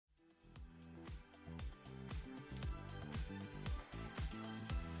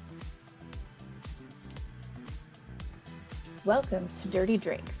Welcome to Dirty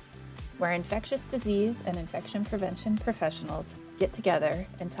Drinks, where infectious disease and infection prevention professionals get together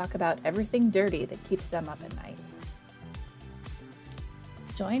and talk about everything dirty that keeps them up at night.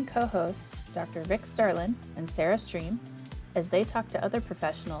 Join co-hosts Dr. Rick Starlin and Sarah Stream as they talk to other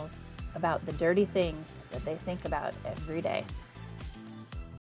professionals about the dirty things that they think about every day.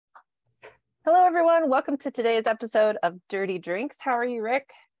 Hello, everyone. Welcome to today's episode of Dirty Drinks. How are you, Rick?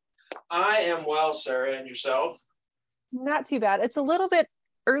 I am well, Sarah, and yourself? Not too bad. It's a little bit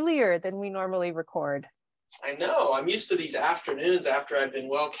earlier than we normally record. I know. I'm used to these afternoons after I've been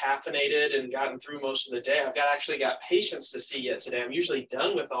well caffeinated and gotten through most of the day. I've actually got patients to see yet today. I'm usually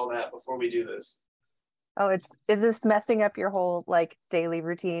done with all that before we do this. Oh, is this messing up your whole daily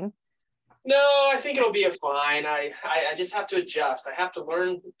routine? No, I think it'll be fine. I just have to adjust. I have to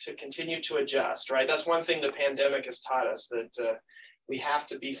learn to continue to adjust, right? That's one thing the pandemic has taught us, that we have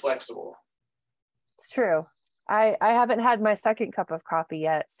to be flexible. It's true. I haven't had my second cup of coffee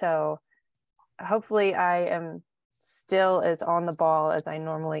yet, so hopefully I am still as on the ball as I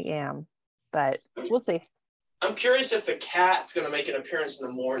normally am, but we'll see. I'm curious if the cat's going to make an appearance in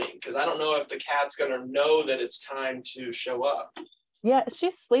the morning, because I don't know if the cat's going to know that it's time to show up. Yeah,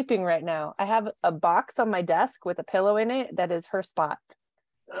 she's sleeping right now. I have a box on my desk with a pillow in it that is her spot.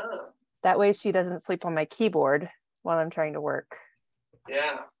 Ah. That way she doesn't sleep on my keyboard while I'm trying to work.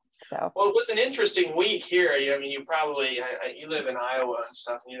 Yeah. So. Well, it was an interesting week here. I mean, you probably, you live in Iowa and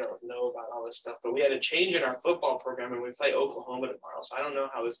stuff, and you don't know about all this stuff, but we had a change in our football program, and we play Oklahoma tomorrow, so I don't know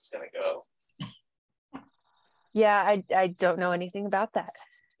how this is going to go. Yeah, I don't know anything about that.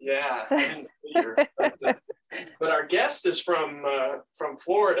 Yeah, I didn't either. But our guest is from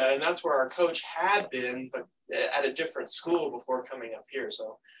Florida, and that's where our coach had been, but at a different school before coming up here,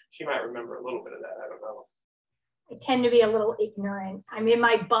 so she might remember a little bit of that. I don't know. I tend to be a little ignorant. I'm in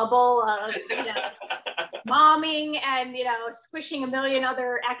my bubble of, momming and, squishing a million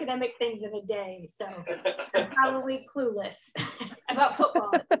other academic things in a day. So I'm probably clueless about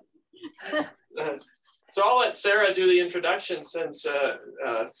football. So I'll let Sarah do the introduction since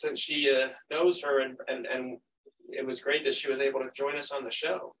she knows her, and it was great that she was able to join us on the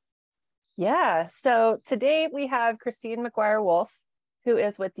show. Yeah. So today we have Christine McGuire-Wolf, who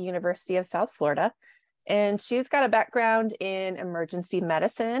is with the University of South Florida. And she's got a background in emergency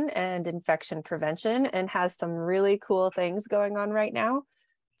medicine and infection prevention and has some really cool things going on right now.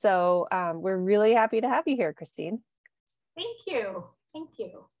 So we're really happy to have you here, Christine. Thank you. Thank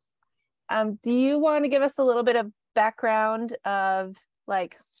you. Do you want to give us a little bit of background of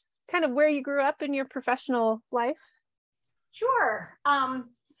kind of where you grew up in your professional life? Sure.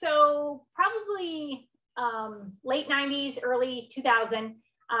 So probably late 90s, early 2000.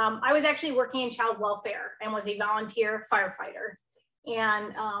 I was actually working in child welfare and was a volunteer firefighter,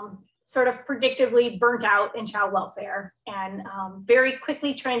 and sort of predictably burnt out in child welfare, and very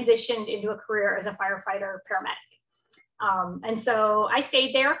quickly transitioned into a career as a firefighter paramedic. And so I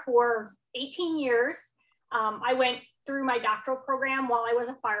stayed there for 18 years. I went through my doctoral program while I was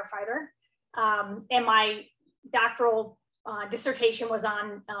a firefighter, and my doctoral dissertation was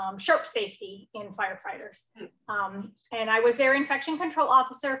on sharp safety in firefighters. And I was their infection control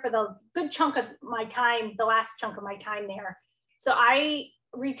officer for the good chunk of my time, the last chunk of my time there. So I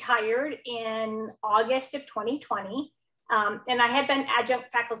retired in August of 2020. And I had been adjunct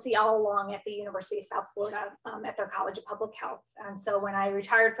faculty all along at the University of South Florida at their College of Public Health. And so when I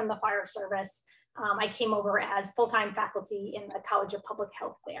retired from the fire service, I came over as full-time faculty in the College of Public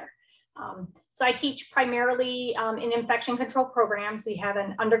Health there. So I teach primarily in infection control programs. We have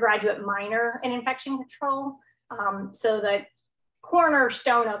an undergraduate minor in infection control. So the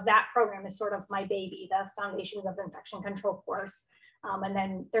cornerstone of that program is sort of my baby, the Foundations of Infection Control course. And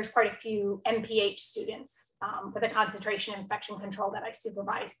then there's quite a few MPH students with a concentration in infection control that I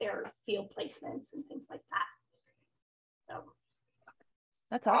supervise their field placements and things like that. So.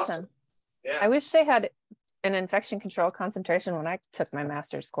 That's awesome. Yeah. I wish they had an infection control concentration when I took my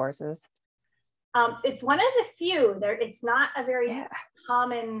master's courses. It's one of the few. It's not a very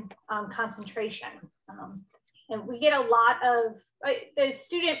common concentration. And we get a lot of, the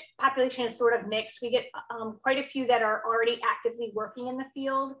student population is sort of mixed. We get quite a few that are already actively working in the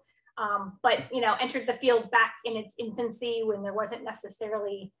field, but entered the field back in its infancy when there wasn't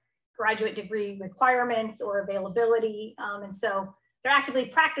necessarily graduate degree requirements or availability. And so they're actively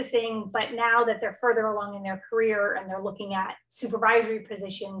practicing, but now that they're further along in their career and they're looking at supervisory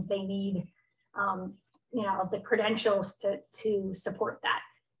positions, they need, the credentials to support that.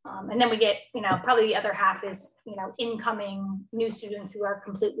 And then we get, probably the other half is, incoming new students who are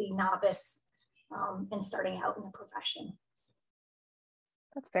completely novice and starting out in the profession.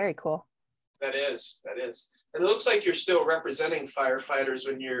 That's very cool. That is. And it looks like you're still representing firefighters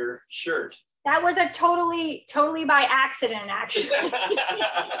in your shirt. That was a totally by accident, actually.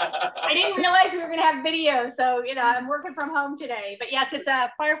 I didn't realize we were going to have video, so I'm working from home today. But yes, it's a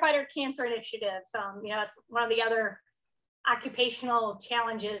firefighter cancer initiative. It's one of the other occupational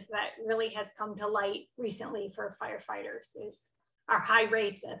challenges that really has come to light recently for firefighters is our high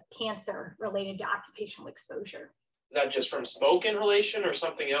rates of cancer related to occupational exposure. Is that just from smoke inhalation or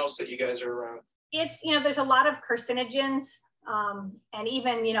something else that you guys are around? It's, there's a lot of carcinogens. And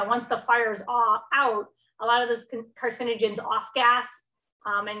even, once the fire's out, a lot of those carcinogens off gas,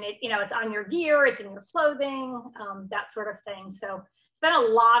 and it's on your gear, it's in your clothing, that sort of thing. So it's been a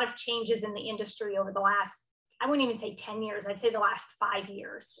lot of changes in the industry over the last, I wouldn't even say 10 years, I'd say the last 5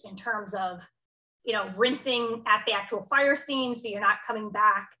 years in terms of, rinsing at the actual fire scene. So you're not coming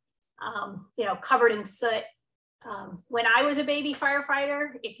back, covered in soot. When I was a baby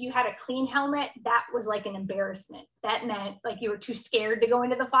firefighter, if you had a clean helmet, that was like an embarrassment. That meant like you were too scared to go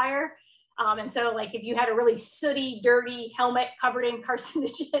into the fire. And so like if you had a really sooty, dirty helmet covered in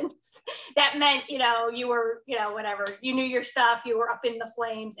carcinogens, that meant, you were, whatever, you knew your stuff, you were up in the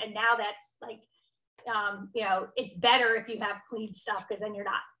flames. And now that's like, it's better if you have clean stuff because then you're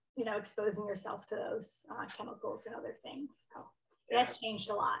not, exposing yourself to those chemicals and other things. So it has changed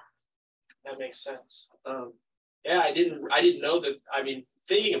a lot. That makes sense. Yeah, I didn't know that. I mean,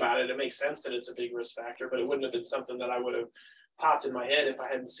 thinking about it, it makes sense that it's a big risk factor, but it wouldn't have been something that I would have popped in my head if I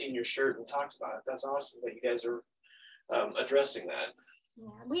hadn't seen your shirt and talked about it. That's awesome that you guys are addressing that. Yeah,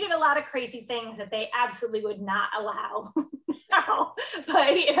 we did a lot of crazy things that they absolutely would not allow now,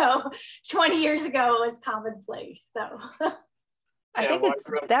 but 20 years ago it was commonplace. So I think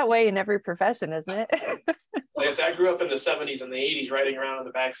it's that way in every profession, isn't it? I grew up in the 70s and the 80s riding around in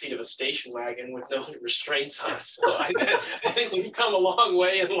the backseat of a station wagon with no restraints on. So I think we've come a long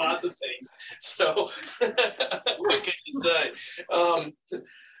way in lots of things. So what can you say?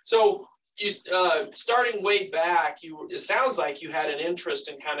 So you starting way back, it sounds like you had an interest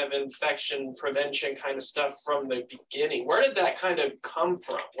in kind of infection prevention kind of stuff from the beginning. Where did that kind of come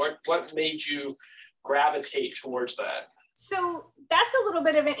from? What made you gravitate towards that? So that's a little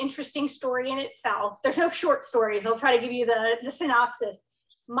bit of an interesting story in itself. There's no short stories. I'll try to give you the synopsis.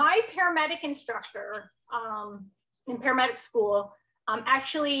 My paramedic instructor in paramedic school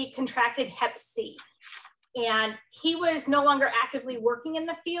actually contracted Hep C. And he was no longer actively working in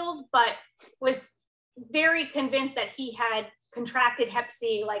the field, but was very convinced that he had contracted Hep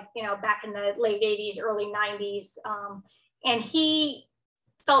C, like, back in the late 80s, early 90s. And he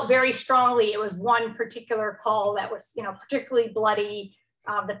felt very strongly it was one particular call that was, particularly bloody.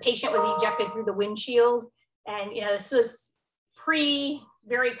 The patient was ejected through the windshield. And, this was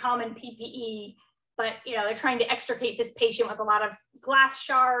very common PPE, but, they're trying to extricate this patient with a lot of glass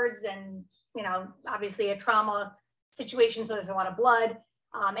shards and, obviously a trauma situation. So there's a lot of blood.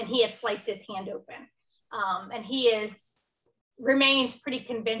 And he had sliced his hand open. And he remains pretty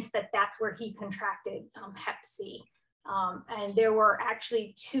convinced that that's where he contracted Hep C. And there were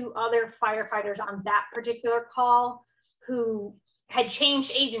actually 2 other firefighters on that particular call who had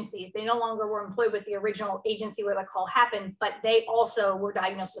changed agencies. They no longer were employed with the original agency where the call happened, but they also were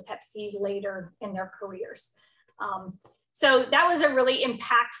diagnosed with Hep C later in their careers. So that was a really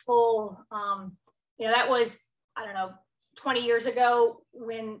impactful, that was, 20 years ago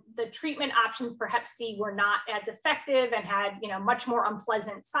when the treatment options for Hep C were not as effective and had, much more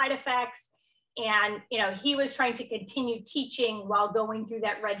unpleasant side effects. And, he was trying to continue teaching while going through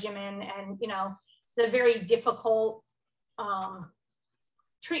that regimen and, the very difficult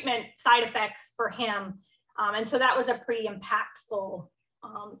treatment side effects for him. And so that was a pretty impactful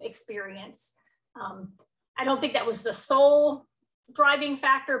experience. I don't think that was the sole driving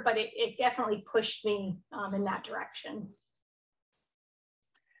factor, but it definitely pushed me in that direction.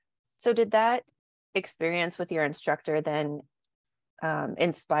 So did that experience with your instructor then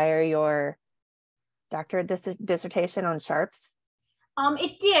inspire your doctorate dissertation on sharps?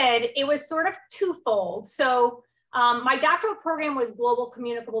 It did. It was sort of twofold. So my doctoral program was global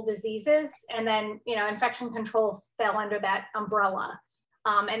communicable diseases, and then, infection control fell under that umbrella.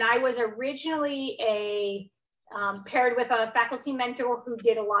 And I was originally paired with a faculty mentor who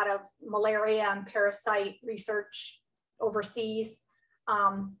did a lot of malaria and parasite research overseas.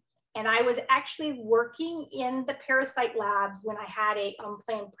 And I was actually working in the parasite lab when I had a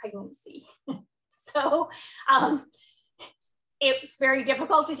unplanned pregnancy. So it's very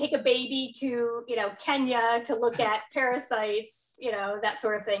difficult to take a baby to, Kenya to look at parasites, that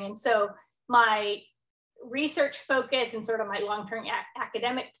sort of thing. And so my research focus and sort of my long-term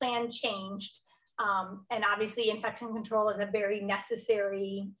academic plan changed. And obviously infection control is a very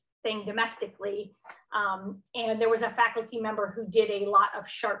necessary thing domestically. And there was a faculty member who did a lot of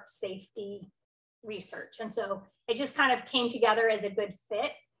sharp safety research. And so it just kind of came together as a good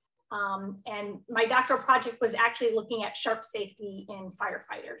fit. And my doctoral project was actually looking at sharp safety in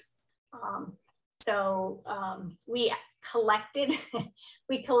firefighters. We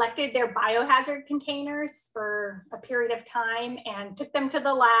collected their biohazard containers for a period of time and took them to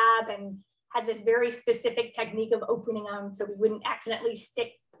the lab and had this very specific technique of opening them so we wouldn't accidentally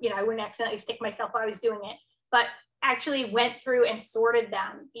stick, I wouldn't accidentally stick myself while I was doing it, but actually went through and sorted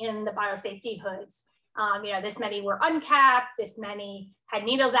them in the biosafety hoods. This many were uncapped, this many had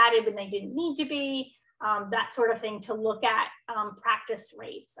needles added when they didn't need to be, that sort of thing, to look at practice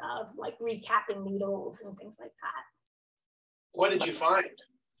rates of like recapping needles and things like that. What did you find?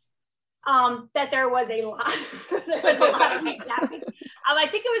 That there was a lot, of recapping. I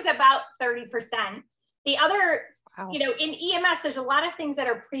think it was about 30%. The other, wow. In EMS, there's a lot of things that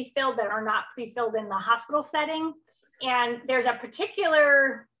are pre-filled that are not pre-filled in the hospital setting. And there's a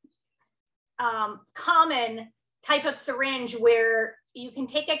particular common type of syringe where you can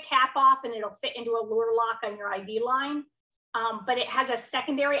take a cap off and it'll fit into a Luer lock on your IV line. But it has a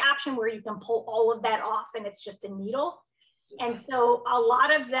secondary option where you can pull all of that off and it's just a needle. And so a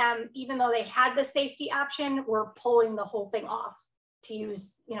lot of them, even though they had the safety option, were pulling the whole thing off to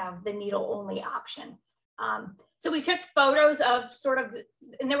use, the needle only option. So we took photos of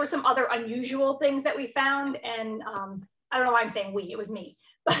and there were some other unusual things that we found. And I don't know why I'm saying we, it was me,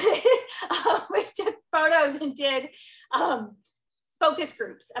 but we took photos and did focus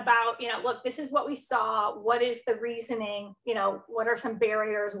groups about, look, this is what we saw. What is the reasoning? What are some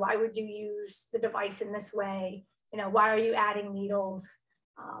barriers? Why would you use the device in this way? Why are you adding needles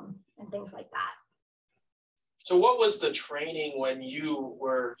and things like that? So what was the training when you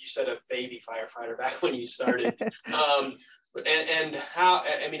said a baby firefighter back when you started? And how,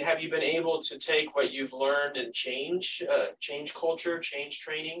 have you been able to take what you've learned and change culture, change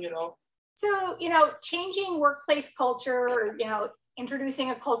training at all? So, changing workplace culture, or,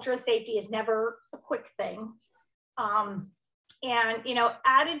 introducing a culture of safety is never a quick thing.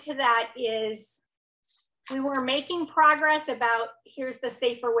 Added to that is we were making progress about here's the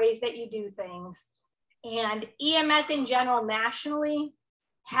safer ways that you do things. And EMS in general nationally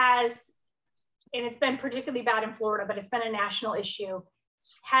has, and it's been particularly bad in Florida, but it's been a national issue,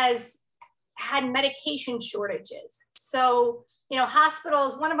 has had medication shortages. So,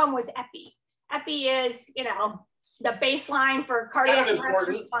 hospitals, one of them was Epi. Epi is, the baseline for cardiac arrest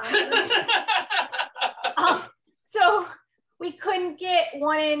response. So we couldn't get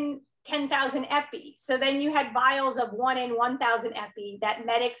 1 in 10,000 Epi. So then you had vials of 1 in 1,000 Epi that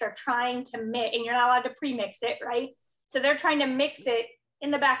medics are trying to mix, and you're not allowed to pre-mix it, right? So they're trying to mix it in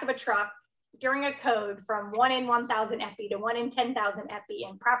the back of a truck during a code from 1 in 1,000 Epi to 1 in 10,000 Epi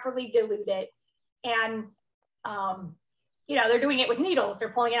and properly dilute it. And, they're doing it with needles. They're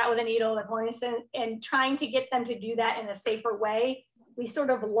pulling it out with a needle, they're pulling it in, and trying to get them to do that in a safer way. We sort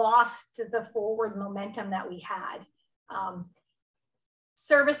of lost the forward momentum that we had.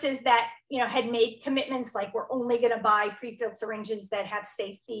 Services that, had made commitments, like we're only going to buy pre-filled syringes that have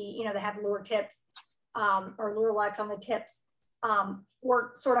safety, that have Luer tips or Luer locks on the tips,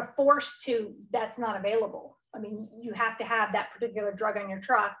 were sort of forced to, that's not available. You have to have that particular drug on your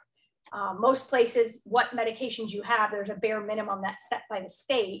truck. Most places, what medications you have, there's a bare minimum that's set by the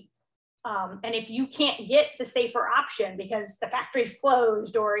state. And if you can't get the safer option because the factory's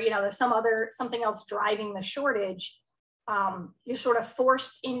closed or, there's something else driving the shortage, you're sort of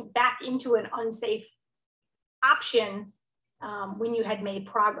forced back into an unsafe option when you had made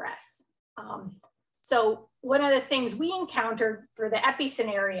progress. So one of the things we encountered for the Epi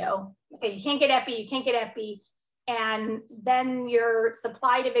scenario, okay, you can't get Epi, and then your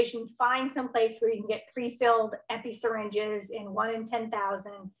supply division finds some place where you can get pre-filled Epi syringes in 1 in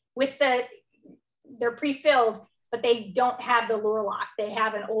 10,000 with they're pre-filled, but they don't have the Luer lock. They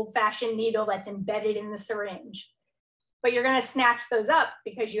have an old-fashioned needle that's embedded in the syringe. But you're going to snatch those up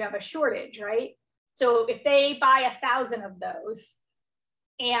because you have a shortage, right? So if they buy 1,000 of those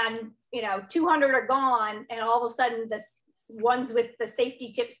and 200 are gone and all of a sudden the ones with the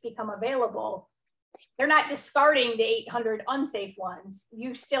safety tips become available, they're not discarding the 800 unsafe ones.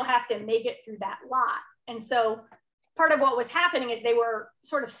 You still have to make it through that lot. And so part of what was happening is they were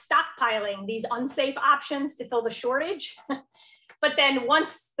sort of stockpiling these unsafe options to fill the shortage. But then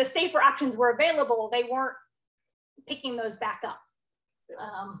once the safer options were available, they weren't picking those back up.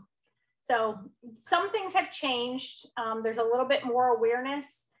 So some things have changed. There's a little bit more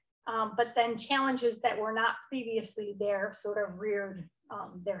awareness, but then challenges that were not previously there sort of reared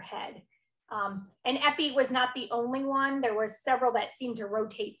their head. And Epi was not the only one. There was several that seemed to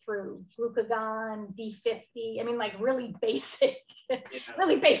rotate through: glucagon, D50. I mean, like really basic,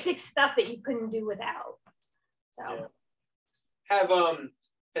 really basic stuff that you couldn't do without. So,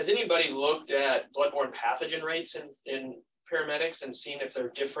 has anybody looked at bloodborne pathogen rates in paramedics and seen if they're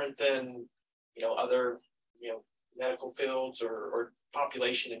different than other medical fields or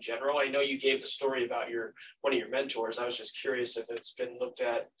population in general? I know you gave the story about one of your mentors. I was just curious if it's been looked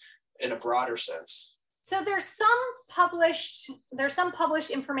at in a broader sense. So there's some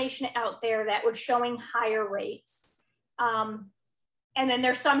published information out there that was showing higher rates. And then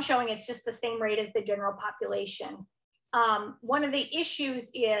there's some showing it's just the same rate as the general population. One of the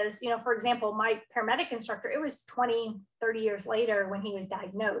issues is, for example, my paramedic instructor, it was 20, 30 years later when he was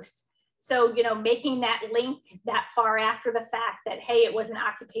diagnosed. So, making that link that far after the fact that, hey, it was an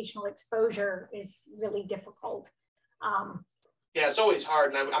occupational exposure is really difficult. Yeah, it's always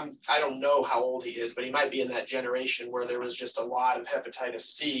hard, and I don't know how old he is, but he might be in that generation where there was just a lot of hepatitis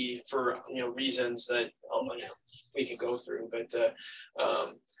C for reasons that we could go through. But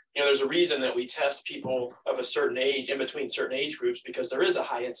there's a reason that we test people of a certain age, in between certain age groups, because there is a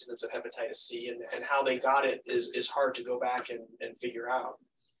high incidence of hepatitis C, and how they got it is hard to go back and figure out.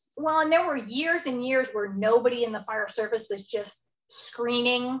 Well, and there were years and years where nobody in the fire service was just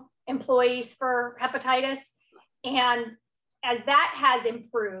screening employees for hepatitis, and as that has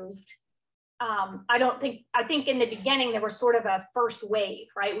improved, I think in the beginning there was sort of a first wave,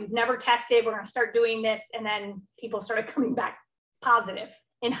 right? We've never tested, we're going to start doing this. And then people started coming back positive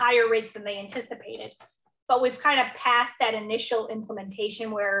in higher rates than they anticipated. But we've kind of passed that initial implementation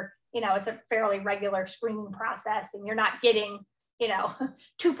where, it's a fairly regular screening process and you're not getting,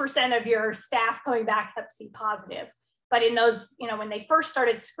 2% of your staff coming back Hep C positive. But in those, when they first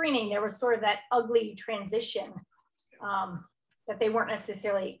started screening, there was sort of that ugly transition that they weren't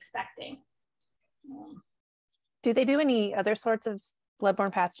necessarily expecting. Do they do any other sorts of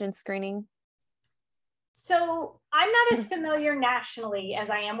bloodborne pathogen screening? So I'm not as familiar nationally as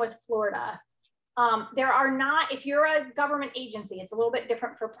I am with Florida. There are not, if you're a government agency, it's a little bit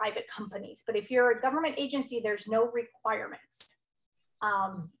different for private companies, but if you're a government agency, there's no requirements.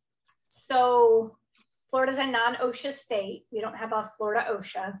 So Florida's a non-OSHA state. We don't have a Florida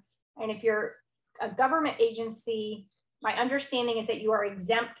OSHA. And if you're a government agency, my understanding is that you are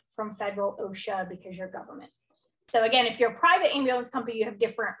exempt from federal OSHA because you're government. So again, if you're a private ambulance company, you have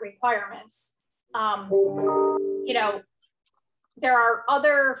different requirements. There are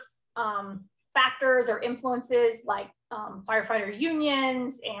other factors or influences like firefighter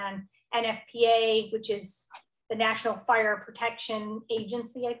unions and NFPA, which is the National Fire Protection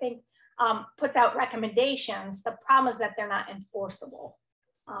Agency, I think, puts out recommendations. The problem is that they're not enforceable.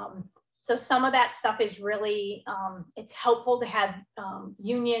 So some of that stuff is really, it's helpful to have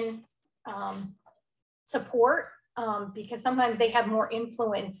union support because sometimes they have more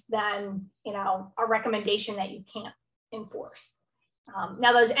influence than, a recommendation that you can't enforce.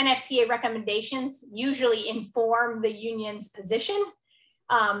 Now those NFPA recommendations usually inform the union's position.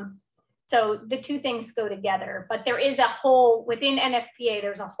 So the two things go together, but there is a whole, within NFPA,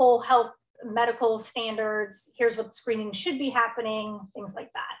 there's a whole health medical standards. Here's what screening should be happening, things like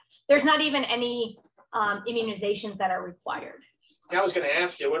that. There's not even any immunizations that are required. I was going to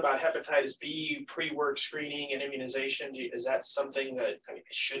ask you, what about hepatitis B, pre-work screening and immunization? Is that something that, it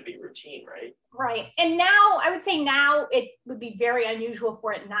should be routine, right? Right. And now, I would say now it would be very unusual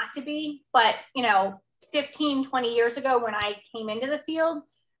for it not to be. But, 15, 20 years ago when I came into the field,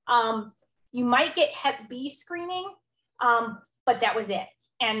 you might get Hep B screening, but that was it.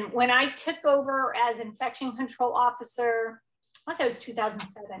 And when I took over as infection control officer, I guess it was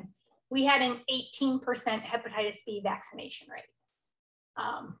 2007, we had an 18% hepatitis B vaccination rate,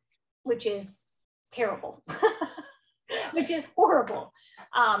 which is terrible, which is horrible.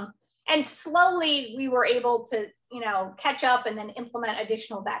 And slowly we were able to, catch up and then implement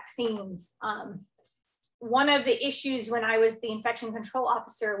additional vaccines. One of the issues when I was the infection control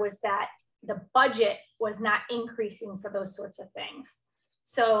officer was that the budget was not increasing for those sorts of things.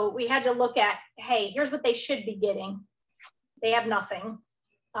 So we had to look at, hey, here's what they should be getting. They have nothing.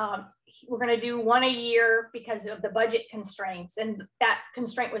 We're going to do one a year because of the budget constraints. And that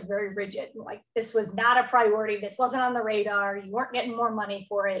constraint was very rigid. Like, this was not a priority. This wasn't on the radar. You weren't getting more money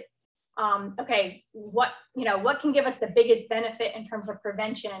for it. Okay, what can give us the biggest benefit in terms of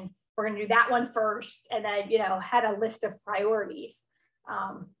prevention? We're going to do that one first. And then, had a list of priorities.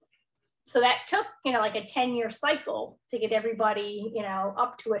 So that took, like a 10-year cycle to get everybody,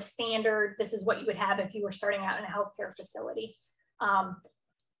 up to a standard. This is what you would have if you were starting out in a healthcare facility.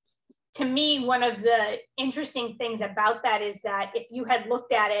 To me, one of the interesting things about that is that if you had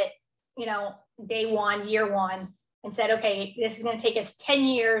looked at it you know, day one, year one, and said, okay, this is going to take us 10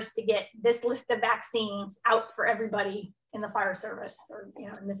 years to get this list of vaccines out for everybody in the fire service, or, you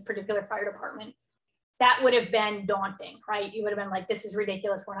know, in this particular fire department, that would have been daunting, right? You would have been like, this is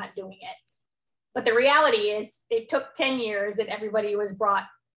ridiculous, we're not doing it. But the reality is it took 10 years and everybody was brought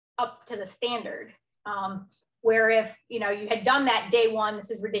up to the standard. Where if, you know, you had done that day one,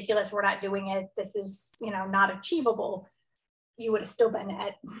 this is ridiculous, we're not doing it, this is, you know, not achievable, you would have still been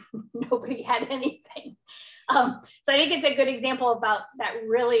at, nobody had anything. So I think it's a good example about that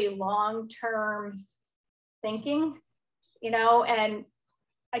really long-term thinking, you know, and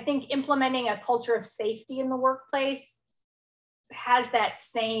I think implementing a culture of safety in the workplace has that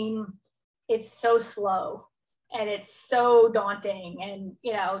same, it's so slow and it's so daunting. And,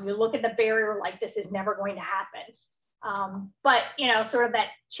 you know, you look at the barrier like this is never going to happen. But, you know, sort of that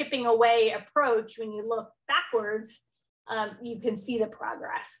chipping away approach, when you look backwards, you can see the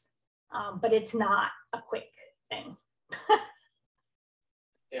progress, but it's not a quick thing.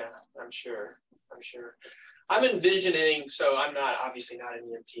 Yeah, I'm sure. I'm envisioning, so I'm not, obviously not an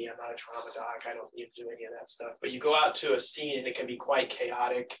EMT, I'm not a trauma doc, I don't need to do any of that stuff, but you go out to a scene and it can be quite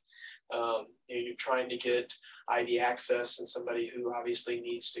chaotic. You're trying to get IV access and somebody who obviously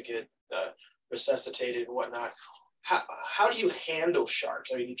needs to get resuscitated and whatnot. How do you handle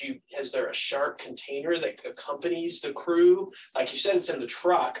sharps? I mean, is there a sharp container that accompanies the crew? Like you said, it's in the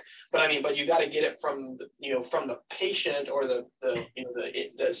truck, but I mean, but you got to get it from the, you know, from the patient or the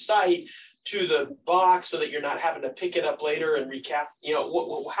site to the box so that you're not having to pick it up later and recap. You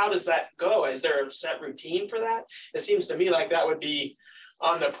know, how does that go? Is there a set routine for that? It seems to me like that would be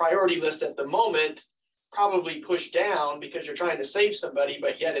on the priority list at the moment, probably pushed down because you're trying to save somebody,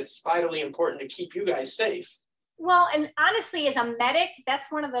 but yet it's vitally important to keep you guys safe. Well, and honestly, as a medic,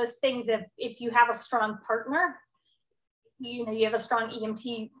 that's one of those things of if you have a strong partner, you know, you have a strong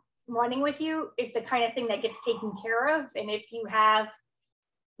EMT running with you, is the kind of thing that gets taken care of. And if you have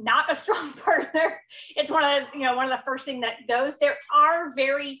not a strong partner, it's one of the first things that goes. There are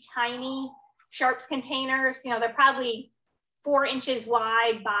very tiny sharps containers, you know, they're probably 4 inches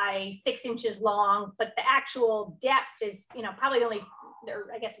wide by 6 inches long, but the actual depth is, you know, probably only,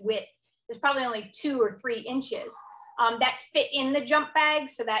 or I guess width, is probably only 2 or 3 inches that fit in the jump bag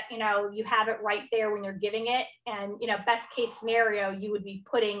so that, you know, you have it right there when you're giving it. And, you know, best case scenario, you would be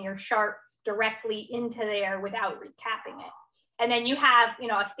putting your sharp directly into there without recapping it. And then you have, you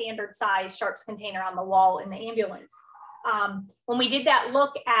know, a standard size sharps container on the wall in the ambulance. When we did that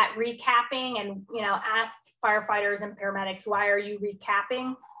look at recapping and, you know, asked firefighters and paramedics, why are you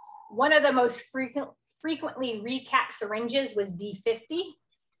recapping? One of the most frequently recapped syringes was D50.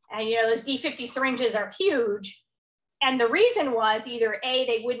 And, you know, those D50 syringes are huge. And the reason was either A,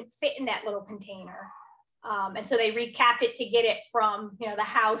 they wouldn't fit in that little container. And so they recapped it to get it from, you know, the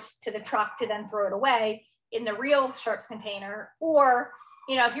house to the truck to then throw it away in the real sharps container. Or,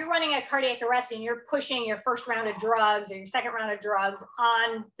 you know, if you're running a cardiac arrest and you're pushing your first round of drugs or your second round of drugs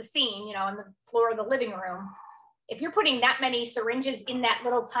on the scene, you know, on the floor of the living room, if you're putting that many syringes in that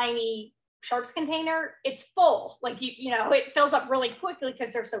little tiny sharps container, it's full. Like, you know, it fills up really quickly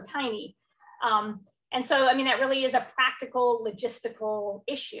because they're so tiny. And so, I mean, that really is a practical logistical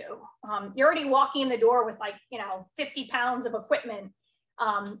issue. You're already walking in the door with, like, you know, 50 pounds of equipment,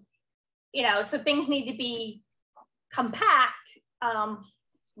 you know, so things need to be compact,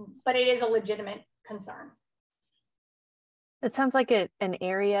 but it is a legitimate concern. It sounds like an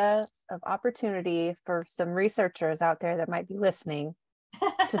area of opportunity for some researchers out there that might be listening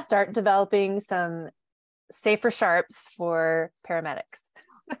to start developing some safer sharps for paramedics.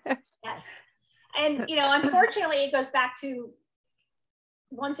 Yes. And, you know, unfortunately, it goes back to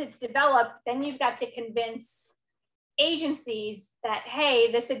once it's developed, then you've got to convince agencies that,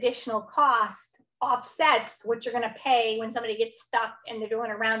 hey, this additional cost offsets what you're going to pay when somebody gets stuck and they're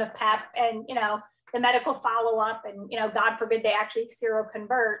doing a round of PEP and, you know, the medical follow-up and, you know, God forbid they actually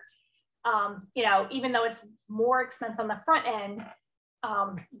seroconvert, you know, even though it's more expense on the front end,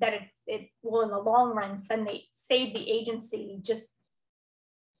 that it will in the long run save the agency just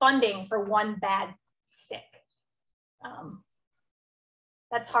funding for one bad stick.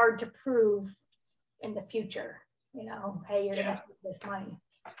 That's hard to prove in the future, you know, hey, you're gonna spend this money.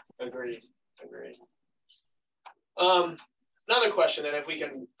 Agreed. Another question, and if we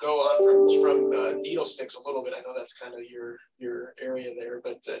can go on from needle sticks a little bit, I know that's kind of your area there,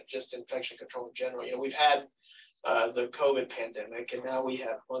 but just infection control in general. You know, we've had the COVID pandemic, and now we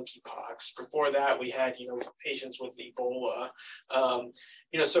have monkeypox. Before that, we had, you know, patients with Ebola.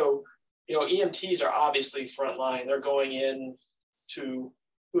 You know, so, you know, EMTs are obviously frontline. They're going in to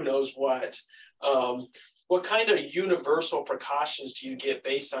who knows what. what kind of universal precautions do you get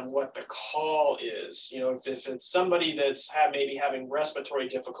based on what the call is? You know, if it's somebody that's maybe having respiratory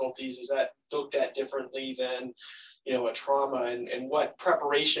difficulties, is that looked at differently than, you know, a trauma? And what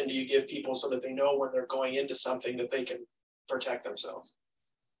preparation do you give people so that they know when they're going into something that they can protect themselves?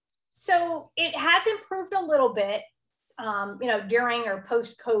 So it has improved a little bit, you know, during or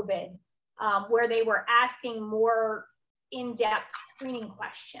post-COVID, where they were asking more in-depth screening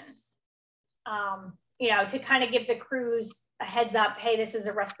questions. You know, to kind of give the crews a heads up, hey, this is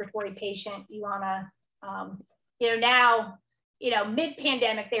a respiratory patient. You want to, you know, now, you know,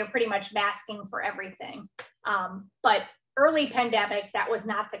 mid-pandemic, they were pretty much masking for everything. But early pandemic, that was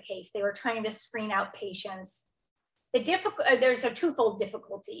not the case. They were trying to screen out patients. There's a twofold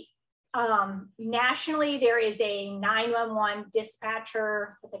difficulty. Nationally, there is a 911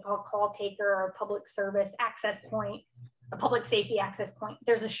 dispatcher, what they call call taker or public service access point, a public safety access point.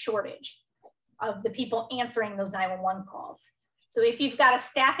 There's a shortage of the people answering those 911 calls. So if you've got a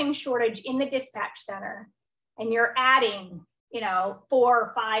staffing shortage in the dispatch center and you're adding, you know, 4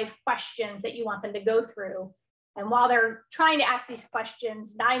 or 5 questions that you want them to go through, and while they're trying to ask these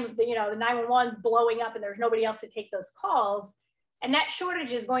questions, the 911's blowing up and there's nobody else to take those calls, and that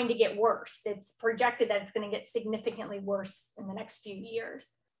shortage is going to get worse. It's projected that it's going to get significantly worse in the next few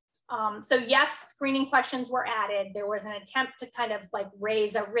years. So yes, screening questions were added. There was an attempt to kind of like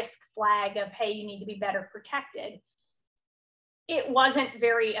raise a risk flag of, hey, you need to be better protected. It wasn't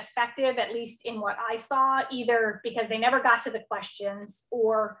very effective, at least in what I saw, either because they never got to the questions,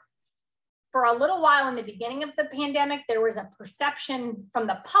 or for a little while in the beginning of the pandemic, there was a perception from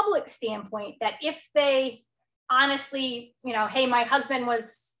the public standpoint that if they honestly, you know, hey, my husband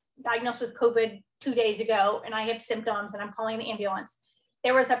was diagnosed with COVID 2 days ago and I have symptoms and I'm calling the ambulance.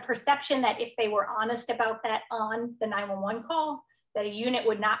 There was a perception that if they were honest about that on the 911 call, that a unit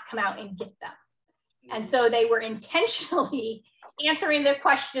would not come out and get them. And so they were intentionally answering their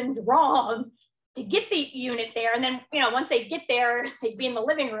questions wrong to get the unit there. And then, you know, once they get there, they'd be in the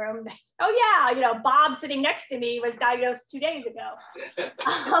living room. Oh yeah, you know, Bob sitting next to me was diagnosed 2 days ago.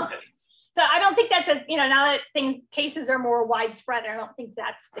 So I don't think that's as, you know, now that cases are more widespread, I don't think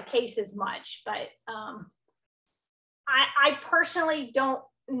that's the case as much, but I personally don't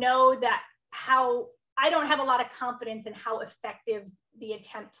know I don't have a lot of confidence in how effective the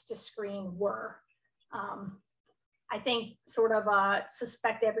attempts to screen were. I think sort of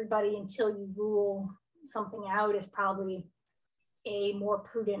suspect everybody until you rule something out is probably a more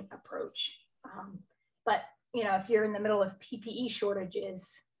prudent approach. But, you know, if you're in the middle of PPE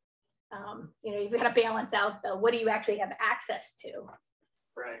shortages, you know, you've got to balance out what do you actually have access to?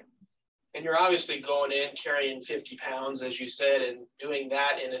 Right. And you're obviously going in carrying 50 pounds, as you said, and doing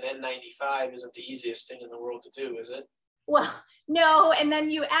that in an N95 isn't the easiest thing in the world to do, is it? Well, no. And then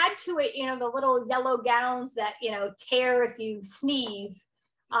you add to it, you know, the little yellow gowns that, you know, tear if you sneeze,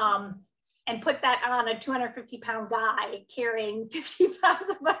 and put that on a 250-pound guy carrying 50 pounds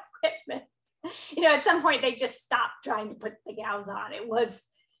of equipment. You know, at some point they just stopped trying to put the gowns on. It was,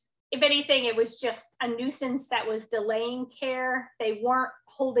 if anything, it was just a nuisance that was delaying care. They weren't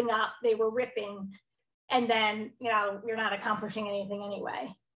holding up, they were ripping. And then, you know, you're not accomplishing anything anyway.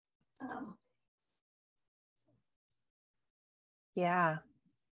 Yeah.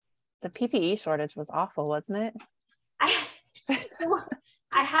 The PPE shortage was awful, wasn't it?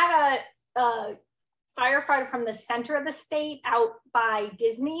 I had a firefighter from the center of the state out by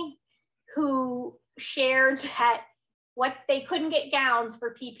Disney who shared that they couldn't get gowns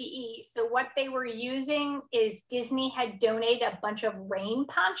for PPE. So what they were using is Disney had donated a bunch of rain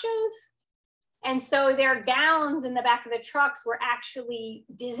ponchos. And so their gowns in the back of the trucks were actually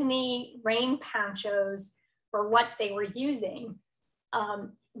Disney rain ponchos for what they were using.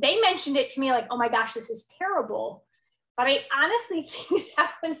 They mentioned it to me like, oh my gosh, this is terrible. But I honestly think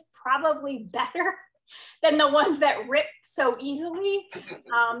that was probably better than the ones that rip so easily.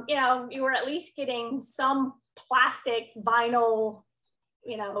 You know, you were at least getting some plastic vinyl,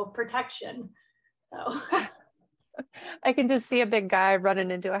 you know, protection. So. I can just see a big guy running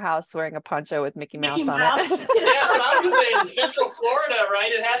into a house wearing a poncho with Mickey Mouse on it. Yeah, I was going to say, in Central Florida,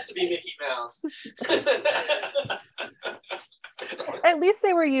 right? It has to be Mickey Mouse. At least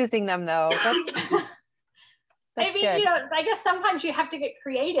they were using them, though. That's good. You know, I guess sometimes you have to get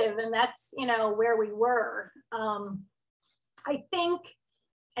creative, and that's, you know, where we were. I think,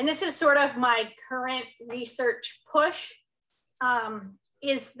 and this is sort of my current research push,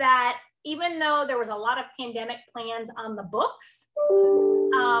 is that even though there was a lot of pandemic plans on the books,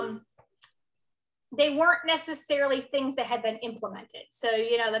 they weren't necessarily things that had been implemented. So,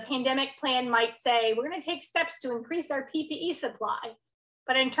 you know, the pandemic plan might say, we're going to take steps to increase our PPE supply.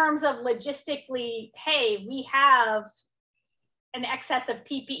 But in terms of logistically, hey, we have an excess of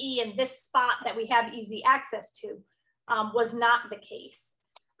PPE in this spot that we have easy access to, was not the case.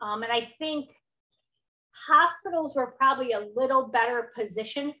 And I think hospitals were probably a little better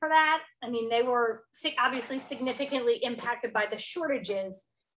positioned for that. I mean, they were obviously significantly impacted by the shortages,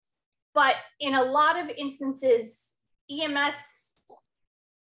 but in a lot of instances, EMS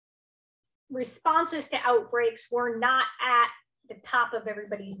responses to outbreaks were not at the top of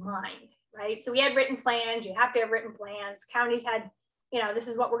everybody's mind, right? So we had written plans, you have to have written plans. Counties had, you know, this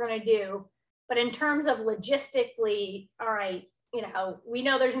is what we're going to do. But in terms of logistically, all right, you know, we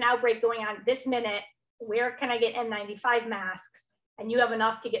know there's an outbreak going on this minute. Where can I get N95 masks? And you have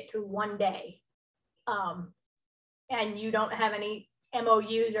enough to get through one day. And you don't have any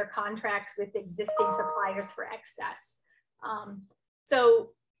MOUs or contracts with existing suppliers for excess.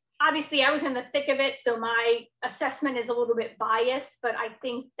 So obviously I was in the thick of it, so my assessment is a little bit biased, but I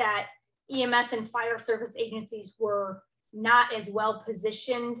think that EMS and fire service agencies were not as well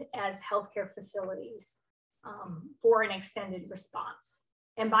positioned as healthcare facilities for an extended response.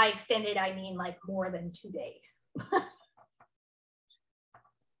 And by extended, I mean like more than 2 days.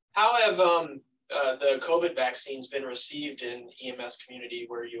 How have the COVID vaccines been received in EMS community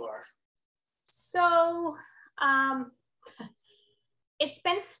where you are? So it's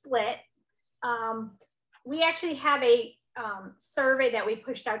been split. We actually have a survey that we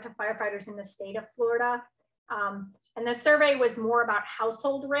pushed out to firefighters in the state of Florida. And the survey was more about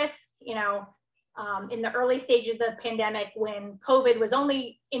household risk, you know, in the early stage of the pandemic when COVID was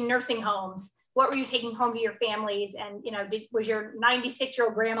only in nursing homes. What were you taking home to your families? And, you know, was your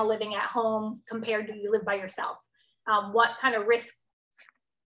 96-year-old grandma living at home compared to you live by yourself? What kind of risks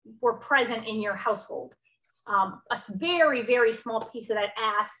were present in your household? A very, very small piece of that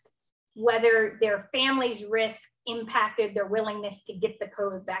asked whether their family's risk impacted their willingness to get the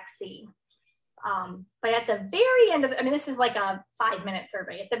COVID vaccine. But at the very end of, I mean, this is like a 5-minute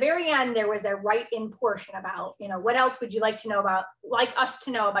survey. At the very end, there was a write-in portion about, you know, what else would you like to know about, like us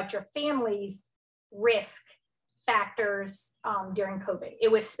to know about your family's risk factors during COVID.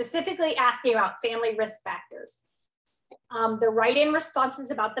 It was specifically asking about family risk factors. The write-in responses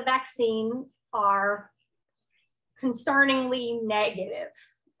about the vaccine are concerningly negative.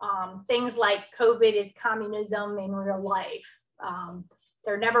 Things like COVID is communism in real life.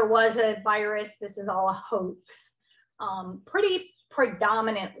 There never was a virus. This is all a hoax. Pretty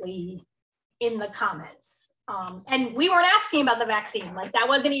predominantly in the comments. And we weren't asking about the vaccine. Like that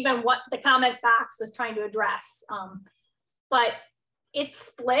wasn't even what the comment box was trying to address. But it's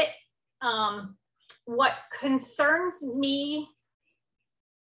split. What concerns me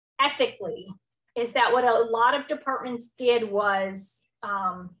ethically is that what a lot of departments did was,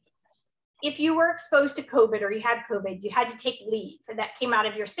 if you were exposed to COVID or you had COVID, you had to take leave, and that came out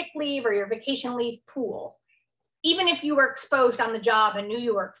of your sick leave or your vacation leave pool. Even if you were exposed on the job and knew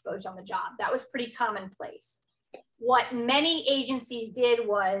you were exposed on the job, that was pretty commonplace. What many agencies did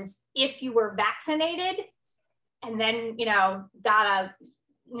was, if you were vaccinated and then, you know,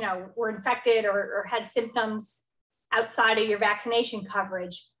 were infected or had symptoms outside of your vaccination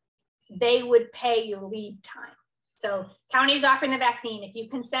coverage, they would pay your leave time. So counties offering the vaccine, if you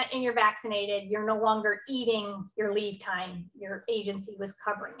consent and you're vaccinated, you're no longer eating your leave time. Your agency was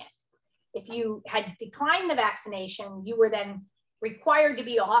covering it. If you had declined the vaccination, you were then required to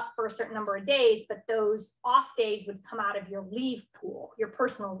be off for a certain number of days, but those off days would come out of your leave pool, your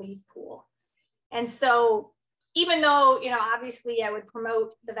personal leave pool. And so even though, you know, obviously I would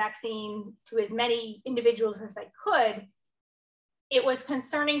promote the vaccine to as many individuals as I could, it was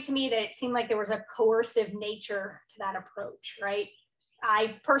concerning to me that it seemed like there was a coercive nature to that approach, right?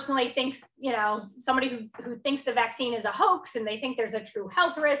 I personally think, you know, somebody who thinks the vaccine is a hoax and they think there's a true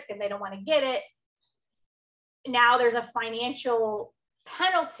health risk and they don't want to get it. Now there's a financial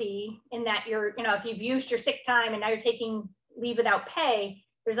penalty in that you're, you know, if you've used your sick time and now you're taking leave without pay,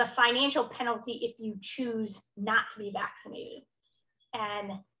 there's a financial penalty if you choose not to be vaccinated.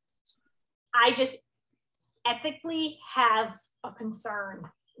 And I just ethically have a concern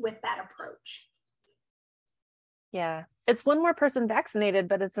with that approach. Yeah, it's one more person vaccinated,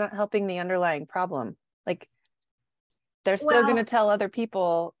 but it's not helping the underlying problem. Like they're still going to tell other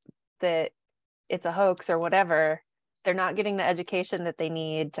people that it's a hoax or whatever. They're not getting the education that they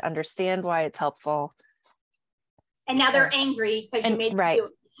need to understand why it's helpful. And now they're angry because you made right.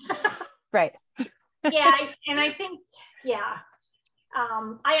 Right. Yeah, and I think, yeah,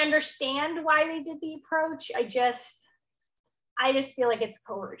 I understand why they did the approach. I just feel like it's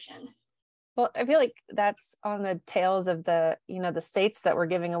coercion. Well, I feel like that's on the tails of the, you know, the states that were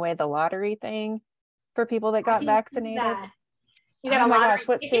giving away the lottery thing for people that got vaccinated. You got oh a my lottery gosh,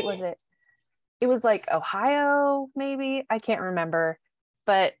 what ticket? state was it? It was like Ohio, maybe. I can't remember.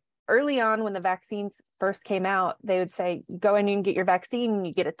 But early on, when the vaccines first came out, they would say, go in and get your vaccine, and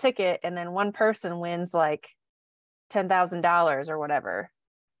you get a ticket, and then one person wins like $10,000 or whatever,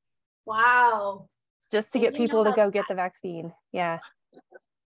 Wow. just to I get didn't know people to about go get the vaccine. Yeah.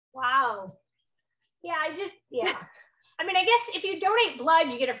 Wow. Yeah, yeah. I mean, I guess if you donate blood,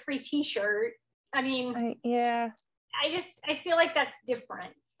 you get a free t-shirt. I mean, Yeah. I feel like that's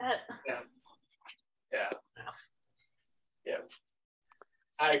different. Yeah.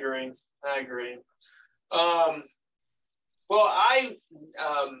 I agree. Well, I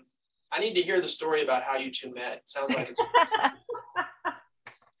need to hear the story about how you two met. Sounds like it's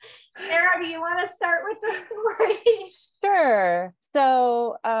Sarah, do you want to start with the story? Sure.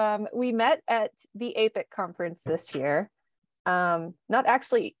 So we met at the APIC conference this year. Not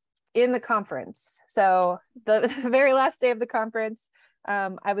actually in the conference. So the very last day of the conference,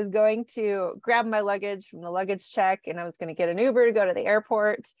 I was going to grab my luggage from the luggage check, and I was going to get an Uber to go to the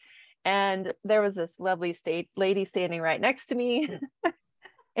airport. And there was this lovely lady standing right next to me.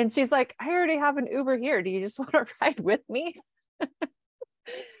 And she's like, I already have an Uber here. Do you just want to ride with me?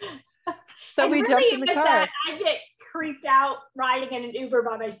 So we jumped in the car. That I get creeped out riding in an Uber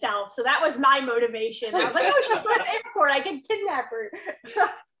by myself. So that was my motivation. I was like, oh, she's going to the airport. I can kidnap her.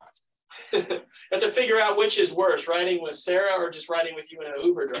 Have to figure out which is worse, riding with Sarah or just riding with you in an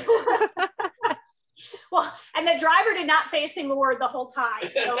Uber driver. Well, and the driver did not say a single word the whole time.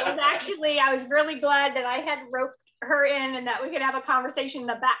 So it was actually, I was really glad that I had roped her in and that we could have a conversation in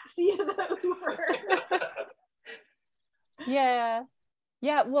the back seat of the Uber. Yeah.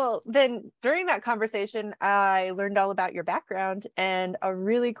 Yeah, well, then during that conversation, I learned all about your background and a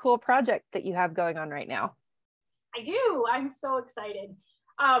really cool project that you have going on right now. I do. I'm so excited.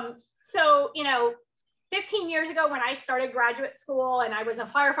 So, 15 years ago when I started graduate school and I was a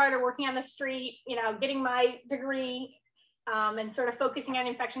firefighter working on the street, getting my degree and sort of focusing on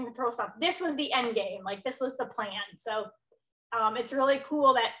infection control stuff, this was the end game. Like this was the plan. So it's really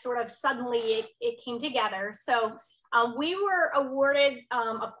cool that sort of suddenly it came together. So we were awarded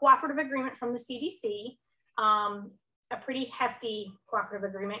a cooperative agreement from the CDC, a pretty hefty cooperative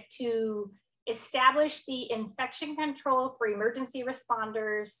agreement to establish the Infection Control for Emergency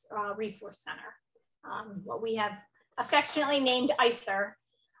Responders Resource Center, what we have affectionately named ICER,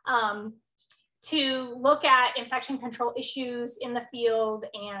 to look at infection control issues in the field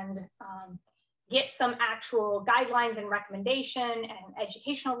and get some actual guidelines and recommendation and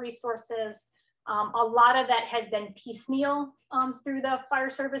educational resources. A lot of that has been piecemeal through the fire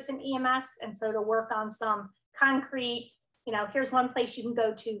service and EMS. And so to work on some concrete, here's one place you can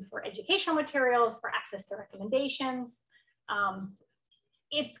go to for educational materials, for access to recommendations.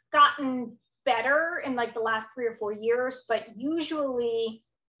 It's gotten better in like the last 3 or 4 years, but usually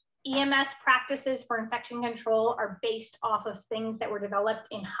EMS practices for infection control are based off of things that were developed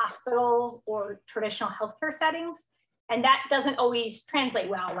in hospital or traditional healthcare settings. And that doesn't always translate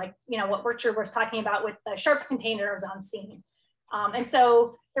well, like, what Richard was talking about with the sharps containers on scene. And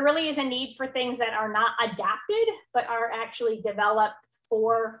so there really is a need for things that are not adapted, but are actually developed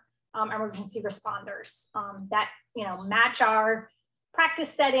for emergency responders that, match our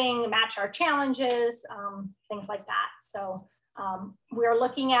practice setting, match our challenges, things like that. So we're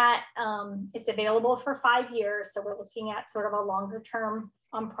looking at, it's available for 5 years. So we're looking at sort of a longer term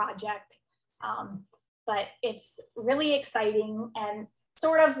project. But it's really exciting and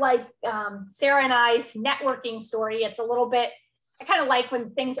sort of like Sarah and I's networking story. It's a little bit, I kind of like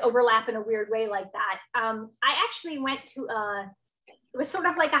when things overlap in a weird way like that. I actually went to it was sort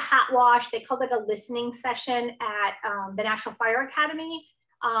of like a hot wash. They called it a listening session at the National Fire Academy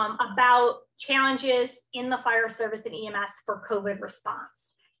about challenges in the fire service and EMS for COVID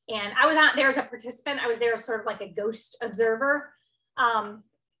response. And I was not there as a participant. I was there as sort of like a ghost observer.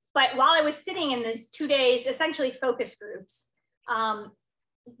 But while I was sitting in these 2 days, essentially focus groups,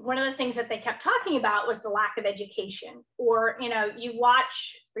 one of the things that they kept talking about was the lack of education. Or, you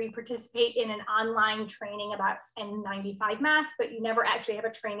watch or you participate in an online training about N95 masks, but you never actually have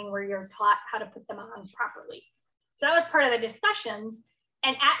a training where you're taught how to put them on properly. So that was part of the discussions.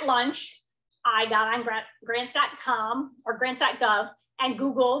 And at lunch, I got on grants.com or grants.gov and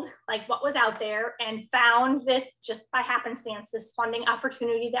Googled like what was out there and found this just by happenstance, this funding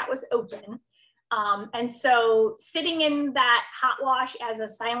opportunity that was open. And so sitting in that hot wash as a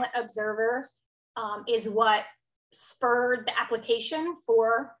silent observer is what spurred the application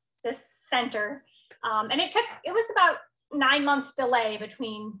for this center. And it was about 9 months delay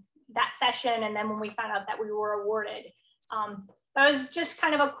between that session and then when we found out that we were awarded. that was just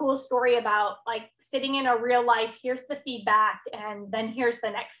kind of a cool story about like sitting in a real life, here's the feedback, and then here's the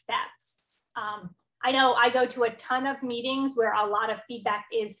next steps. I know I go to a ton of meetings where a lot of feedback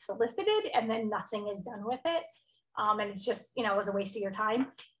is solicited and then nothing is done with it. And it's just, you know, it was a waste of your time.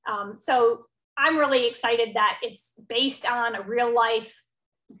 So I'm really excited that it's based on a real life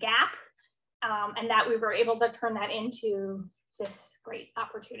gap, and that we were able to turn that into this great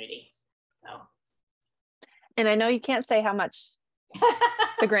opportunity. So. And I know you can't say how much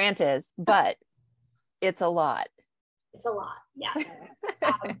the grant is, but it's a lot. It's a lot, yeah.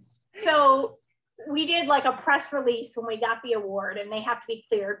 So we did like a press release when we got the award, and they have to be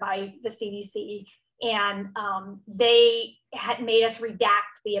cleared by the CDC. And they had made us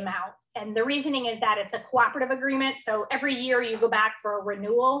redact the amount. And the reasoning is that it's a cooperative agreement. So every year you go back for a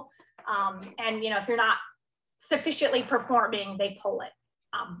renewal. And, you know, if you're not sufficiently performing, they pull it.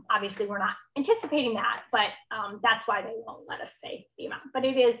 Obviously, we're not anticipating that, but that's why they won't let us say the amount. But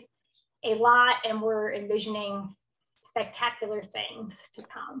it is a lot, and we're envisioning spectacular things to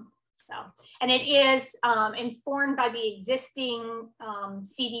come. So, and it is informed by the existing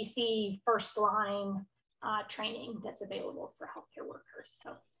CDC first line training that's available for healthcare workers.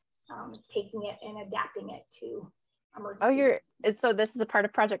 So it's taking it and adapting it to emergency. Oh, so this is a part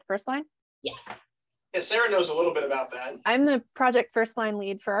of Project First Line? Yes. Yeah, Sarah knows a little bit about that. I'm the Project First Line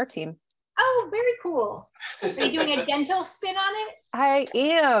lead for our team. Oh, very cool. Are you doing a dental spin on it? I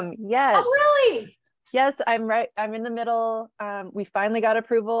am, yes. Oh, really? Yes, I'm right. I'm in the middle. We finally got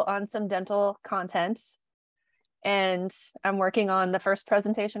approval on some dental content, and I'm working on the first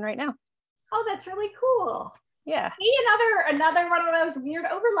presentation right now. Oh, that's really cool. Yeah. See, another one of those weird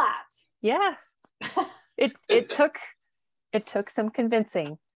overlaps. Yeah. It took some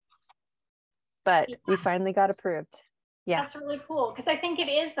convincing, but we finally got approved. Yeah. That's really cool, because I think it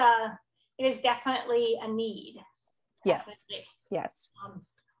is definitely a need. Yes. Definitely. Yes.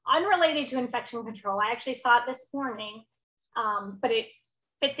 Unrelated to infection control, I actually saw it this morning, but it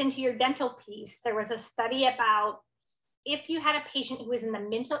fits into your dental piece. There was a study about if you had a patient who was in the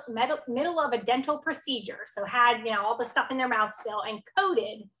middle of a dental procedure, so had, you know, all the stuff in their mouth still and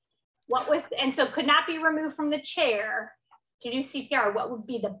coded, and so could not be removed from the chair to do CPR, what would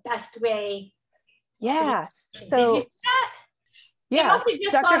be the best way? Yeah. Did So you see that? yeah,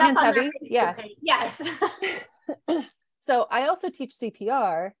 Dr. Hentevi. Yeah. Yes. So I also teach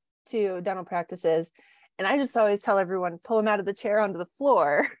CPR to dental practices, and I just always tell everyone, pull them out of the chair onto the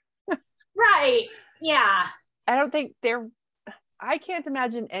floor. Right. Yeah. I can't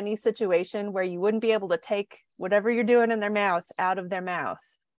imagine any situation where you wouldn't be able to take whatever you're doing in their mouth out of their mouth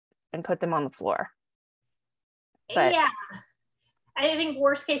and put them on the floor. But, yeah. I think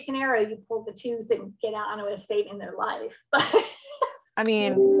worst case scenario, you pull the tooth and get out on with saving their life. I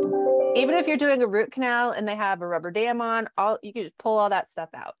mean, even if you're doing a root canal and they have a rubber dam on, you can just pull all that stuff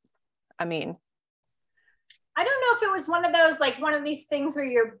out. I mean, I don't know if it was one of those, like one of these things where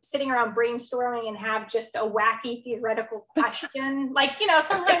you're sitting around brainstorming and have just a wacky theoretical question. Like, you know,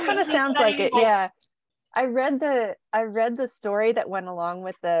 sometimes it kind of sounds like it. Yeah. I read the story that went along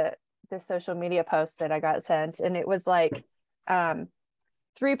with the social media post that I got sent, and it was like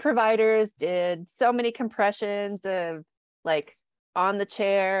 3 providers did so many compressions of like on the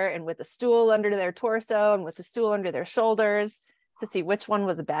chair and with a stool under their torso and with the stool under their shoulders to see which one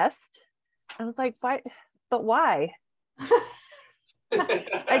was the best. I was like, why? But why?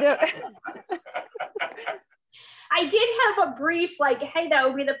 I don't. I did have a brief like, hey, that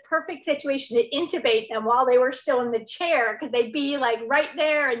would be the perfect situation to intubate them while they were still in the chair, because they'd be like right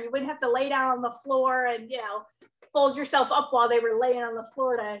there and you wouldn't have to lay down on the floor and, you know, fold yourself up while they were laying on the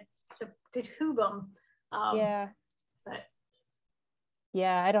floor to tube them. Yeah. But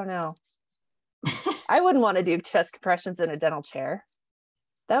yeah, I don't know. I wouldn't want to do chest compressions in a dental chair.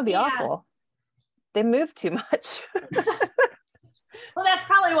 That would be awful. They move too much. Well, that's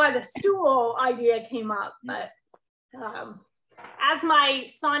probably why the stool idea came up. But as my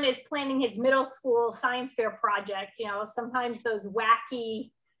son is planning his middle school science fair project, you know, sometimes those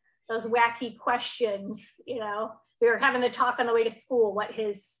wacky questions, you know, we were having to talk on the way to school what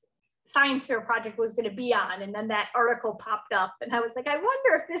his science fair project was going to be on, and then that article popped up, and I was like, I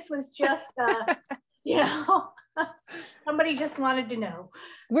wonder if this was just you know, somebody just wanted to know.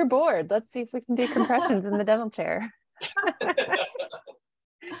 We're bored. Let's see if we can do compressions in the dental chair.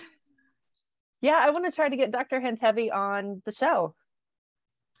 Yeah, I want to try to get Dr. Hentevi on the show.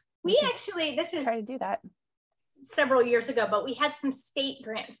 We actually, this is try to do that several years ago, but we had some state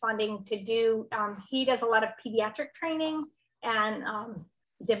grant funding to do. He does a lot of pediatric training and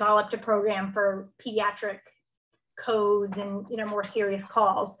developed a program for pediatric codes and, you know, more serious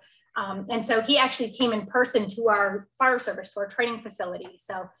calls. And so he actually came in person to our fire service, to our training facility.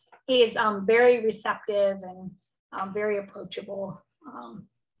 So he is very receptive and very approachable.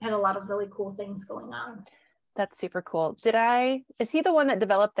 Had a lot of really cool things going on. That's super cool. Is he the one that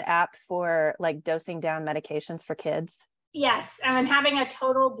developed the app for like dosing down medications for kids? Yes, and I'm having a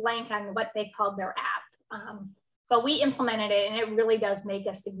total blank on what they called their app. But we implemented it and it really does make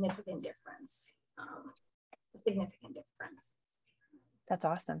a significant difference. That's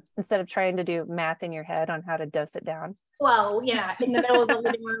awesome. Instead of trying to do math in your head on how to dose it down. Well, yeah, in the middle of the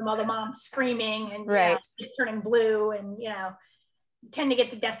living room while the mom's screaming and right. It's turning blue and, tend to get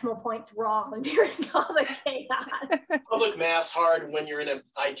the decimal points wrong during all the chaos. Public math's hard when you're in an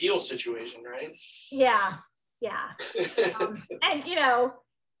ideal situation, right? Yeah. And,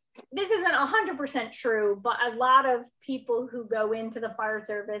 this isn't 100% true, but a lot of people who go into the fire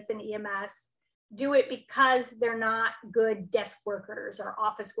service and EMS do it because they're not good desk workers or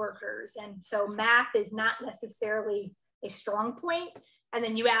office workers. And so math is not necessarily a strong point. And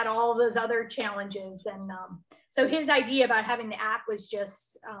then you add all those other challenges. And so his idea about having the app was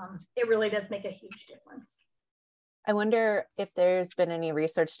just, it really does make a huge difference. I wonder if there's been any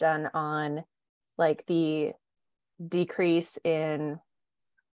research done on like the decrease in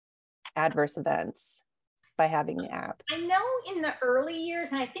adverse events by having the app. I know in the early years,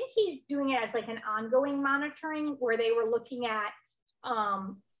 and I think he's doing it as like an ongoing monitoring where they were looking at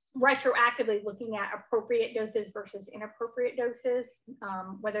retroactively looking at appropriate doses versus inappropriate doses,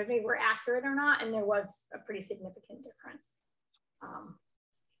 whether they were accurate or not, and there was a pretty significant difference.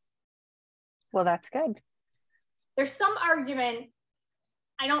 Well, that's good. There's some argument,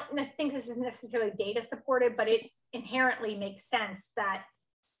 I don't think this is necessarily data supported, but it inherently makes sense that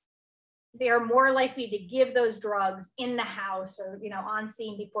they are more likely to give those drugs in the house or on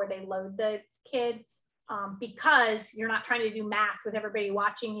scene before they load the kid. Because you're not trying to do math with everybody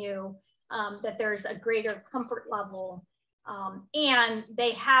watching you, that there's a greater comfort level. And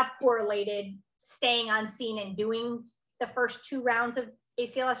they have correlated staying on scene and doing the first 2 rounds of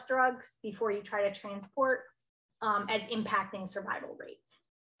ACLS drugs before you try to transport as impacting survival rates.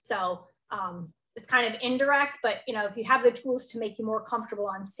 So it's kind of indirect, but if you have the tools to make you more comfortable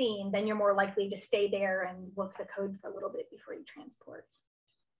on scene, then you're more likely to stay there and work the code for a little bit before you transport.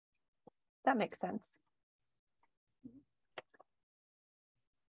 That makes sense.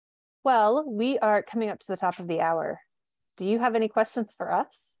 Well, we are coming up to the top of the hour. Do you have any questions for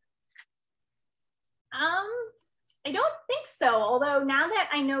us? I don't think so. Although now that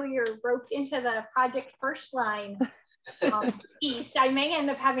I know you're roped into the Project First Line piece, I may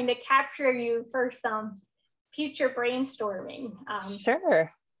end up having to capture you for some future brainstorming.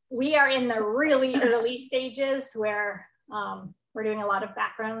 Sure. We are in the really early stages where we're doing a lot of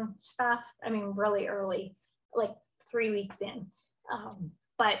background stuff. I mean, really early, like 3 weeks in.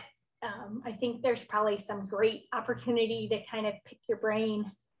 But I think there's probably some great opportunity to kind of pick your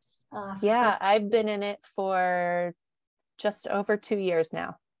brain. Yeah, I've been in it for just over 2 years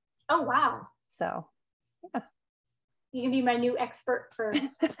now. Oh, wow. So, yeah. You can be my new expert for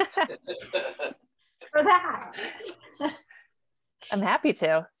that. I'm happy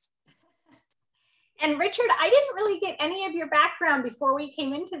to. And Richard, I didn't really get any of your background before we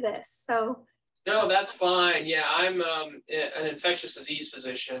came into this, so. No, that's fine. Yeah, I'm an infectious disease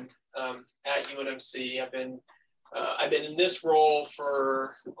physician at UNMC. I've been in this role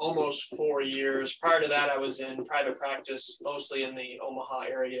for almost 4 years. Prior to that, I was in private practice, mostly in the Omaha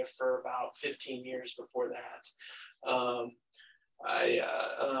area for about 15 years before that. I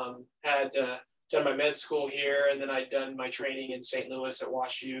had done my med school here, and then I'd done my training in St. Louis at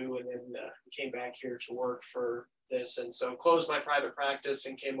WashU, and then came back here to work for this. And so closed my private practice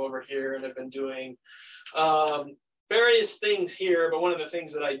and came over here and have been doing various things here. But one of the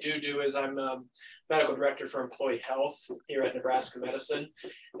things that I do is I'm medical director for employee health here at Nebraska Medicine.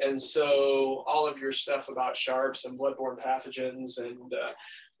 And so all of your stuff about sharps and bloodborne pathogens and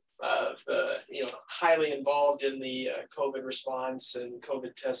highly involved in the COVID response and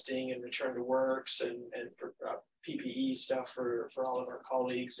COVID testing and return to works and PPE stuff for all of our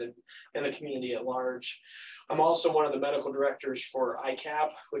colleagues and the community at large. I'm also one of the medical directors for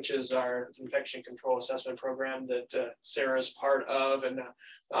ICAP, which is our infection control assessment program that Sarah is part of, and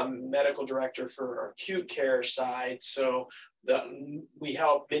I'm medical director for our acute care side. So we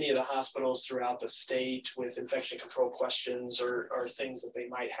help many of the hospitals throughout the state with infection control questions or things that they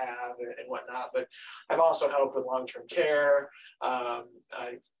might have and whatnot. But I've also helped with long-term care.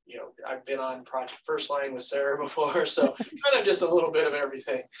 I've been on Project First Line with Sarah before, so kind of just a little bit of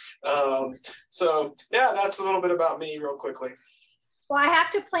everything. So yeah, that's a little bit about me real quickly. Well, I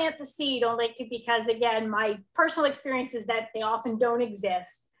have to plant the seed only because, again, my personal experience is that they often don't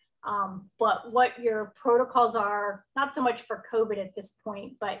exist. But what your protocols are, not so much for COVID at this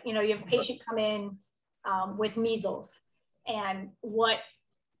point, but you have a patient come in with measles, and what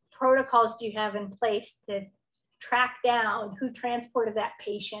protocols do you have in place to track down who transported that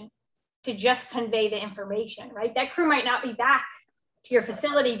patient to just convey the information, right? That crew might not be back to your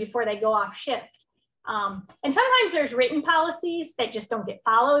facility before they go off shift. And sometimes there's written policies that just don't get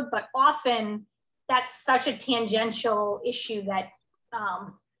followed, but often that's such a tangential issue that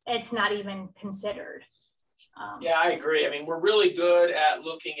it's not even considered. Yeah, I agree. I mean, we're really good at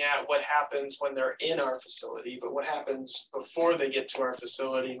looking at what happens when they're in our facility, but what happens before they get to our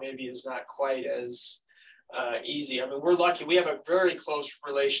facility maybe is not quite as easy. I mean, we're lucky. We have a very close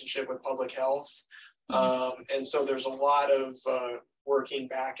relationship with public health. And so there's a lot of working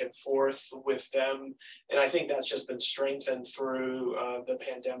back and forth with them. And I think that's just been strengthened through the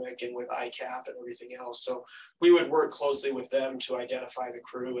pandemic and with ICAP and everything else. So we would work closely with them to identify the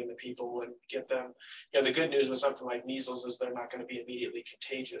crew and the people and get them, the good news with something like measles is they're not going to be immediately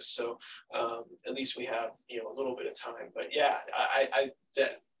contagious. So at least we have, a little bit of time. But yeah,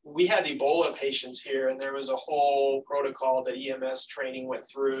 we had Ebola patients here, and there was a whole protocol that EMS training went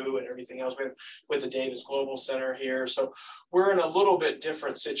through and everything else with the Davis Global Center here. So we're in a little bit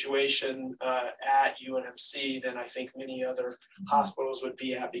different situation at UNMC than I think many other hospitals would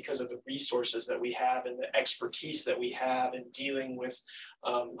be at because of the resources that we have and the expertise that we have in dealing with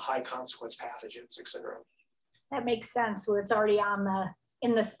high consequence pathogens, et cetera. That makes sense, where it's already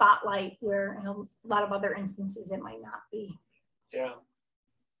in the spotlight, where in a lot of other instances it might not be. Yeah.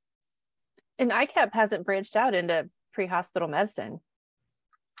 And ICAP hasn't branched out into pre-hospital medicine.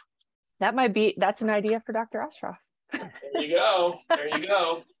 That's an idea for Dr. Ostroff. There you go. There you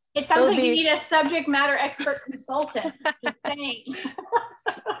go. It sounds like you need a subject matter expert consultant. Just saying.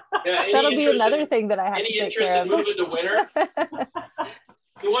 Yeah, that'll be another thing that I have to take interest care in of. moving to winter?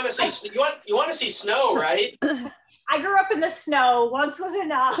 You want to see snow, right? I grew up in the snow. Once was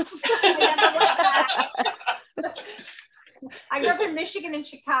enough. I never looked back. I grew up in Michigan and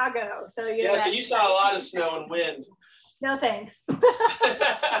Chicago, so so you saw a lot of snow and wind. No thanks.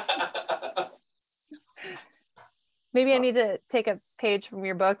 Maybe I need to take a page from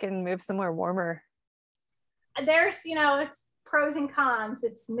your book and move somewhere warmer. There's, it's pros and cons.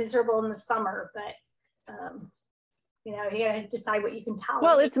 It's miserable in the summer, but you gotta decide what you can tolerate.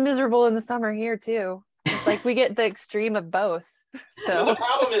 Well, it's miserable in the summer here too. It's like we get the extreme of both. So well, the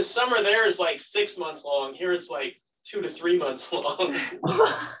problem is summer there is like 6 months long. Here it's like 2 to 3 months long.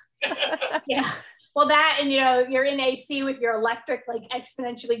 Yeah. Well, that, and you're in AC with your electric like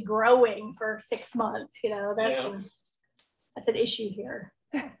exponentially growing for 6 months. That's an issue here.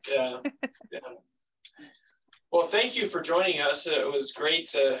 Yeah. Well, thank you for joining us. It was great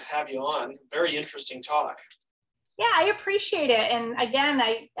to have you on. Very interesting talk. Yeah, I appreciate it. And again,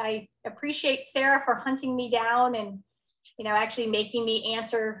 I appreciate Sarah for hunting me down and actually making me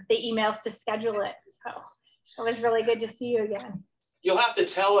answer the emails to schedule it. So it was really good to see you again. You'll have to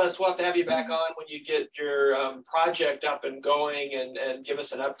tell us, we'll have to have you back on when you get your project up and going and give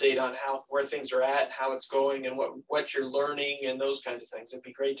us an update on where things are at, how it's going and what you're learning and those kinds of things. It'd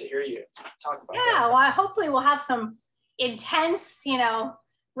be great to hear you talk about that. Yeah, well, hopefully we'll have some intense,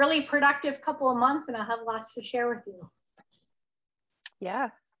 really productive couple of months, and I'll have lots to share with you. Yeah.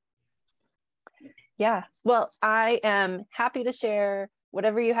 Well, I am happy to share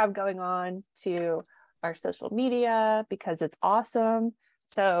whatever you have going on to our social media because it's awesome.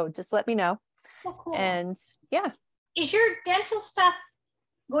 So just let me know. Oh, cool. And yeah. Is your dental stuff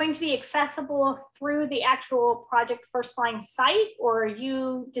going to be accessible through the actual Project First Line site, or are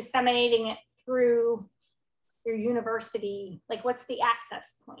you disseminating it through your university? Like, what's the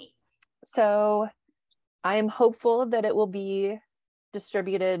access point? So I am hopeful that it will be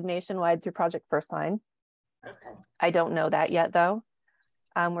distributed nationwide through Project First Line. Okay. I don't know that yet though.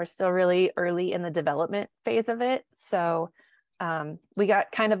 We're still really early in the development phase of it. So we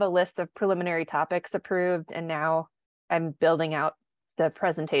got kind of a list of preliminary topics approved, and now I'm building out the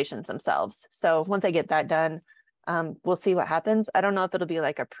presentations themselves. So once I get that done, we'll see what happens. I don't know if it'll be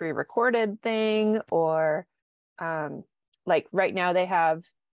like a pre-recorded thing or like right now they have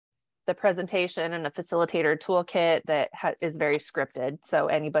the presentation and a facilitator toolkit that is very scripted. So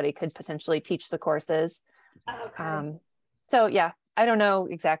anybody could potentially teach the courses. Okay. So yeah, I don't know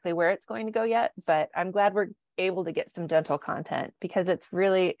exactly where it's going to go yet, but I'm glad we're able to get some dental content because it's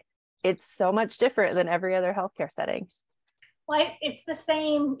so much different than every other healthcare setting. Well, it's the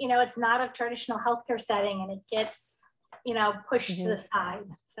same, it's not a traditional healthcare setting, and it gets, pushed to the side.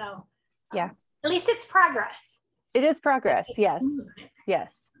 So yeah, at least it's progress. It is progress. Yes.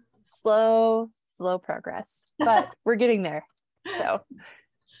 Yes. Slow progress, but we're getting there. So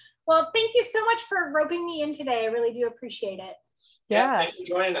Well, thank you so much for roping me in today. I really do appreciate it. Yeah, thanks for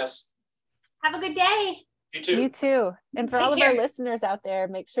joining us. Have a good day. You too. You too. And for Take all of care. our listeners out there,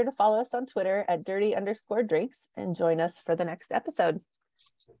 make sure to follow us on Twitter at dirty_drinks and join us for the next episode.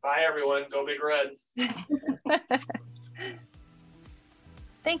 Bye, everyone. Go Big Red.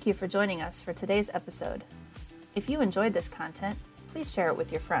 Thank you for joining us for today's episode. If you enjoyed this content, please share it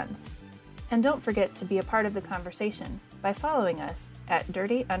with your friends. And don't forget to be a part of the conversation by following us at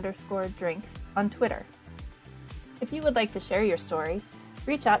dirty_drinks on Twitter. If you would like to share your story,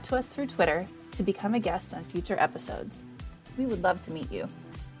 reach out to us through Twitter to become a guest on future episodes. We would love to meet you.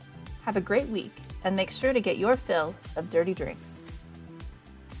 Have a great week and make sure to get your fill of dirty drinks.